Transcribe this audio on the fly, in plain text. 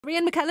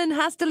Ian McKellen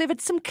has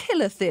delivered some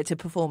killer theatre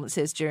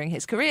performances during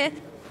his career.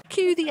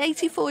 Cue the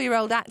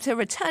 84-year-old actor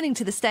returning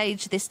to the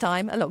stage, this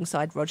time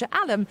alongside Roger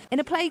Allam,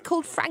 in a play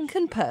called Frank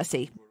and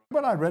Percy.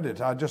 When I read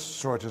it, I just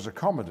saw it as a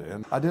comedy,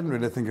 and I didn't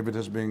really think of it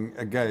as being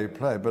a gay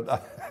play, but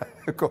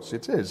of course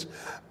it is.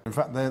 In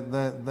fact,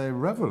 they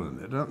revel in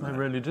it, don't they? They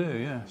really do,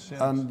 yes.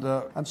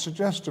 And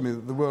suggest to me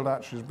that the world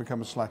actually has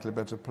become a slightly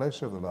better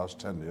place over the last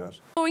 10 years.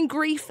 Exploring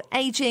grief,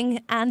 ageing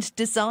and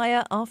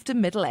desire after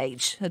middle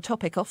age, a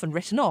topic often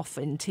written off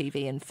in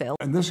TV and film.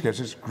 In this case,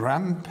 it's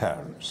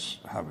grandparents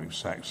having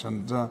sex,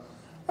 and,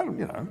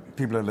 you know,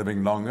 people are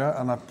living longer,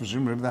 and I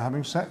presume they're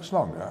having sex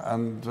longer,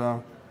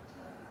 and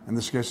in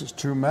this case, it's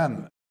two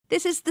men.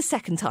 This is the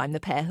second time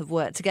the pair have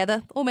worked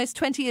together, almost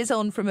 20 years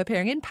on from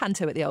appearing in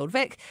Panto at the Old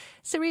Vic.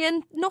 Sir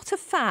Ian, not a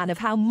fan of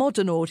how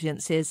modern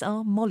audiences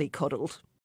are mollycoddled.